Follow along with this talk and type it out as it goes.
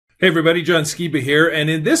Hey everybody, John Skiba here, and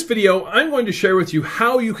in this video, I'm going to share with you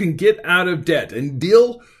how you can get out of debt and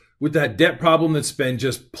deal with that debt problem that's been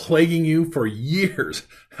just plaguing you for years.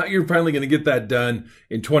 How you're finally going to get that done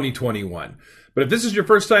in 2021. But if this is your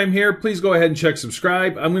first time here, please go ahead and check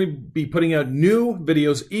subscribe. I'm going to be putting out new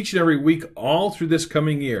videos each and every week all through this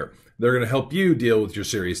coming year. They're going to help you deal with your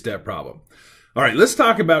serious debt problem. All right, let's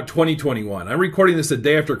talk about 2021. I'm recording this the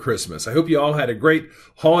day after Christmas. I hope you all had a great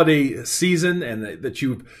holiday season and that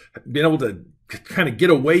you've been able to kind of get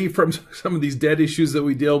away from some of these debt issues that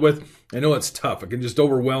we deal with. I know it's tough. It can just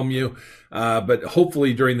overwhelm you. But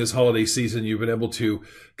hopefully during this holiday season, you've been able to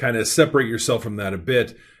kind of separate yourself from that a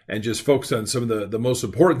bit and just focus on some of the most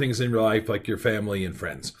important things in your life, like your family and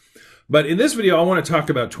friends. But in this video, I want to talk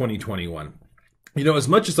about 2021. You know, as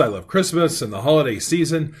much as I love Christmas and the holiday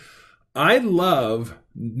season, I love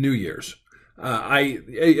New Year's.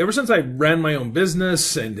 Ever since I ran my own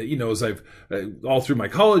business and, you know, as I've all through my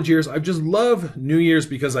college years, I've just loved New Year's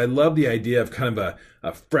because I love the idea of kind of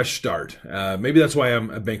a fresh start. Maybe that's why I'm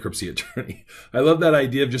a bankruptcy attorney. I love that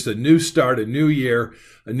idea of just a new start, a new year,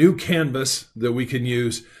 a new canvas that we can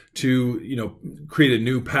use to, you know, create a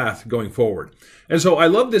new path going forward. And so I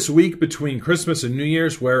love this week between Christmas and New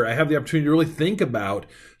Year's where I have the opportunity to really think about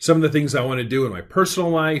some of the things I want to do in my personal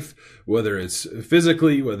life, whether it's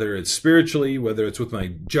physically, whether it's spiritually, whether it's with my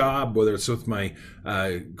job, whether it's with my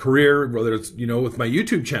career, whether it's, you know, with my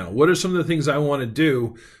YouTube channel. What are some of the things I want to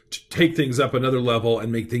do to take things up another level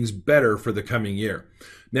and make things better for the coming year?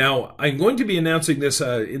 Now, I'm going to be announcing this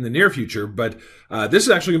in the near future, but this is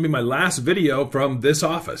actually going to be my last video from this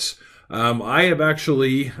office. I have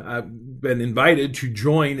actually been invited to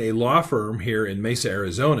join a law firm here in Mesa,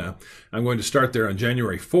 Arizona. I'm going to start there on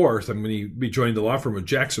January 4th. I'm going to be joining the law firm of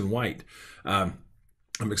Jackson White. I'm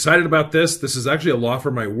excited about this. This is actually a law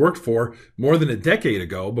firm I worked for more than a decade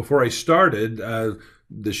ago before I started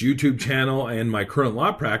this YouTube channel and my current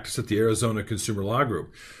law practice at the Arizona Consumer Law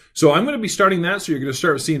Group. So I'm going to be starting that. So you're going to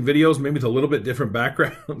start seeing videos, maybe with a little bit different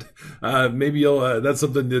background. Maybe you'll, that's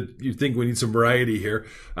something that you think we need some variety here,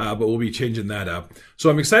 but we'll be changing that up. So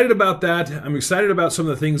I'm excited about that. I'm excited about some of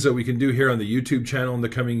the things that we can do here on the YouTube channel in the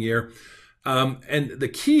coming year. And the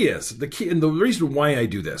key and the reason why I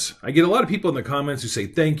do this, I get a lot of people in the comments who say,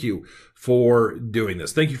 thank you for doing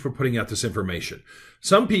this. Thank you for putting out this information.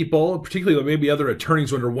 Some people, particularly maybe other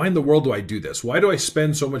attorneys, wonder, why in the world do I do this? Why do I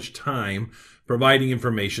spend so much time providing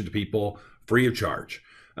information to people free of charge?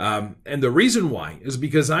 And the reason why is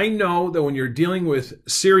because I know that when you're dealing with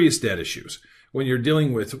serious debt issues, when you're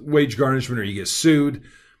dealing with wage garnishment or you get sued,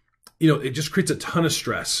 you know, it just creates a ton of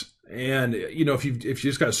stress. And, you know, if you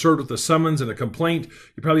just got served with a summons and a complaint,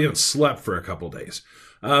 you probably haven't slept for a couple of days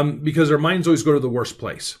because our minds always go to the worst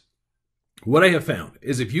place. What I have found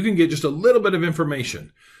is if you can get just a little bit of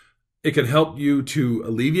information, it can help you to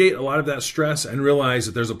alleviate a lot of that stress and realize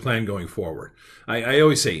that there's a plan going forward. I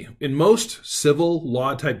always say, in most civil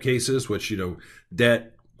law type cases, which, you know,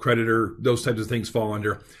 debt, creditor, those types of things fall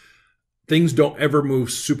under, things don't ever move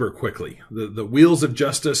super quickly. The wheels of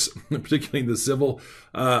justice, particularly in the civil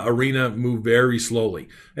arena, move very slowly.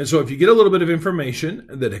 And so if you get a little bit of information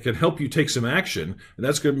that it can help you take some action, and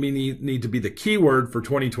that's going to need to be the key word for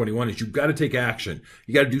 2021, is you've got to take action.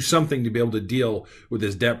 You got to do something to be able to deal with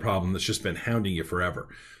this debt problem that's just been hounding you forever.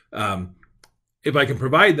 If I can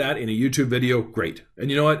provide that in a YouTube video, great. And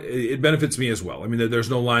you know what? It benefits me as well. I mean, there's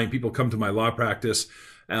no lying. People come to my law practice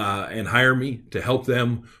and hire me to help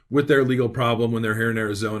them with their legal problem when they're here in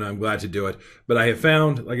Arizona. I'm glad to do it. But I have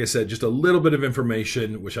found, like I said, just a little bit of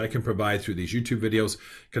information, which I can provide through these YouTube videos,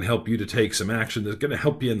 can help you to take some action that's going to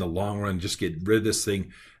help you in the long run, just get rid of this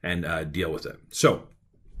thing and deal with it. So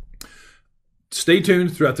stay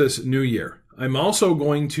tuned throughout this new year. I'm also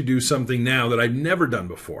going to do something now that I've never done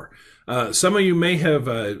before. Some of you may have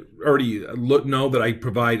already know that I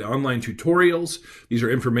provide online tutorials. These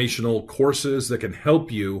are informational courses that can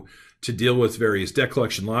help you to deal with various debt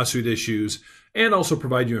collection lawsuit issues and also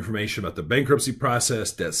provide you information about the bankruptcy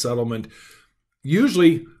process, debt settlement.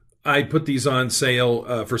 Usually, I put these on sale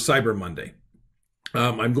for Cyber Monday.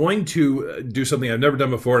 I'm going to do something I've never done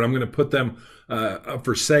before, and I'm going to put them up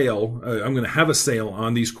for sale. I'm going to have a sale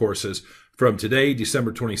on these courses from today,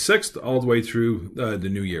 December 26th, all the way through the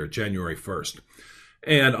new year, January 1st.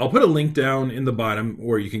 And I'll put a link down in the bottom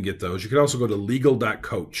where you can get those. You can also go to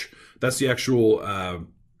legal.coach. That's the actual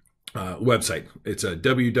website. It's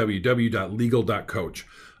www.legal.coach.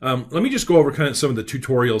 Let me just go over kind of some of the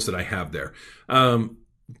tutorials that I have there.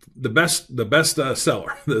 The best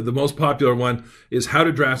seller, the most popular one, is how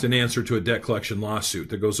to draft an answer to a debt collection lawsuit.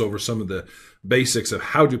 That goes over some of the basics of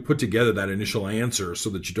how to put together that initial answer so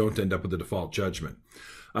that you don't end up with a default judgment.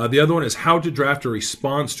 The other one is how to draft a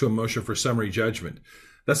response to a motion for summary judgment.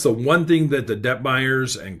 That's the one thing that the debt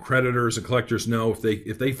buyers and creditors and collectors know.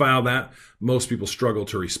 If they file that, most people struggle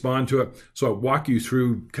to respond to it. So I'll walk you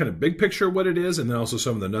through kind of big picture what it is, and then also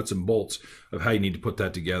some of the nuts and bolts of how you need to put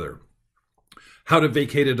that together. How to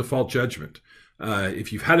vacate a default judgment.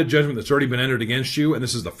 If you've had a judgment that's already been entered against you, and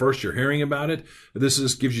this is the first you're hearing about it,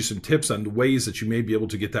 this gives you some tips on ways that you may be able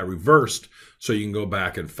to get that reversed so you can go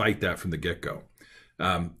back and fight that from the get-go.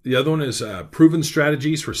 The other one is proven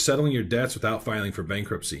strategies for settling your debts without filing for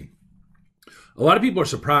bankruptcy. A lot of people are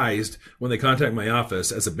surprised when they contact my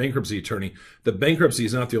office as a bankruptcy attorney that bankruptcy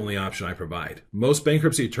is not the only option I provide. Most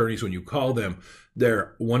bankruptcy attorneys, when you call them,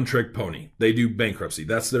 they're one-trick pony. They do bankruptcy.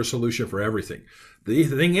 That's their solution for everything. The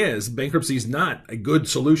thing is, bankruptcy is not a good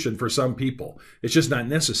solution for some people. It's just not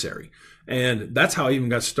necessary. And that's how I even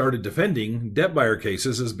got started defending debt buyer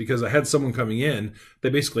cases, is because I had someone coming in, they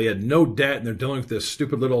basically had no debt and they're dealing with this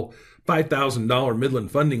stupid little $5,000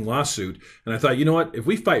 Midland funding lawsuit. And I thought, you know what, if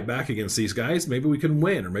we fight back against these guys, maybe we can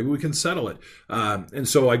win, or maybe we can settle it. And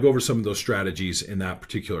so I go over some of those strategies in that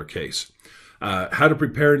particular case. How to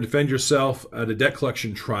prepare and defend yourself at a debt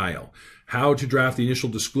collection trial. How to draft the initial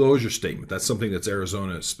disclosure statement. That's something that's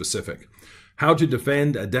Arizona specific. How to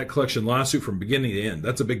defend a debt collection lawsuit from beginning to end.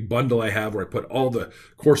 That's a big bundle I have where I put all the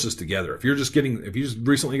courses together. If you just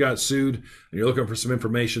recently got sued and you're looking for some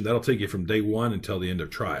information, that'll take you from day one until the end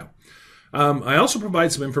of trial. I also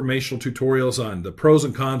provide some informational tutorials on the pros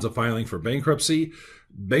and cons of filing for bankruptcy.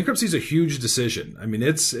 Bankruptcy is a huge decision. I mean,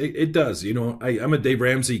 it does. You know, I'm a Dave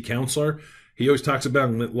Ramsey counselor. He always talks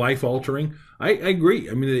about life altering. I agree.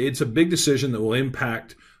 I mean, it's a big decision that will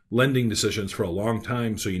impact lending decisions for a long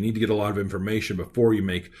time. So you need to get a lot of information before you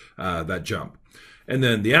make that jump. And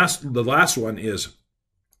then the last one is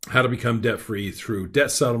how to become debt free through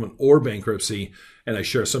debt settlement or bankruptcy. And I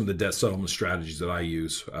share some of the debt settlement strategies that I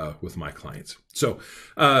use with my clients. So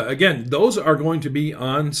again, those are going to be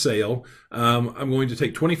on sale. I'm going to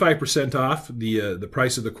take 25% off the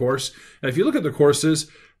price of the course. And if you look at the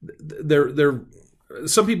courses, they're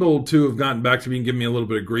some people too have gotten back to me and given me a little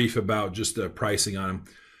bit of grief about just the pricing on them.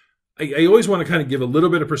 I always want to kind of give a little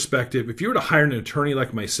bit of perspective. If you were to hire an attorney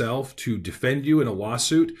like myself to defend you in a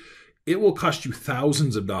lawsuit, it will cost you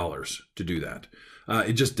thousands of dollars to do that.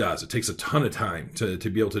 It just does. It takes a ton of time to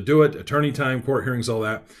be able to do it. Attorney time, court hearings, all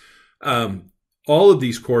that. All of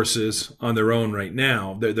these courses on their own right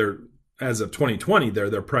now, they're as of 2020,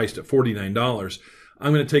 they're priced at $49.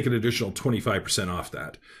 I'm going to take an additional 25% off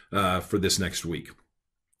that for this next week.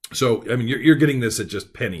 So, I mean, you're getting this at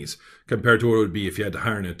just pennies compared to what it would be if you had to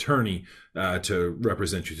hire an attorney to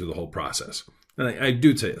represent you through the whole process. And I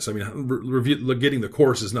do say this. I mean, getting the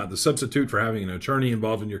course is not the substitute for having an attorney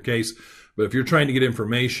involved in your case. But if you're trying to get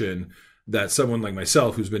information that someone like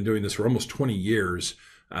myself, who's been doing this for almost 20 years,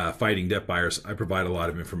 fighting debt buyers, I provide a lot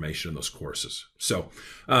of information in those courses. So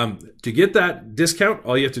to get that discount,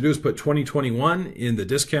 all you have to do is put 2021 in the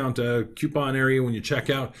discount coupon area when you check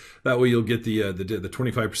out. That way you'll get the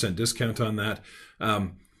 25% discount on that.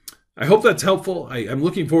 I hope that's helpful. I'm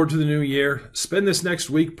looking forward to the new year. Spend this next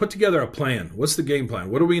week, put together a plan. What's the game plan?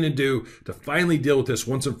 What are we going to do to finally deal with this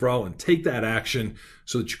once and for all and take that action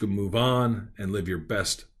so that you can move on and live your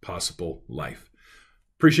best possible life?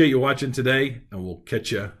 Appreciate you watching today, and we'll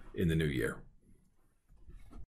catch you in the new year.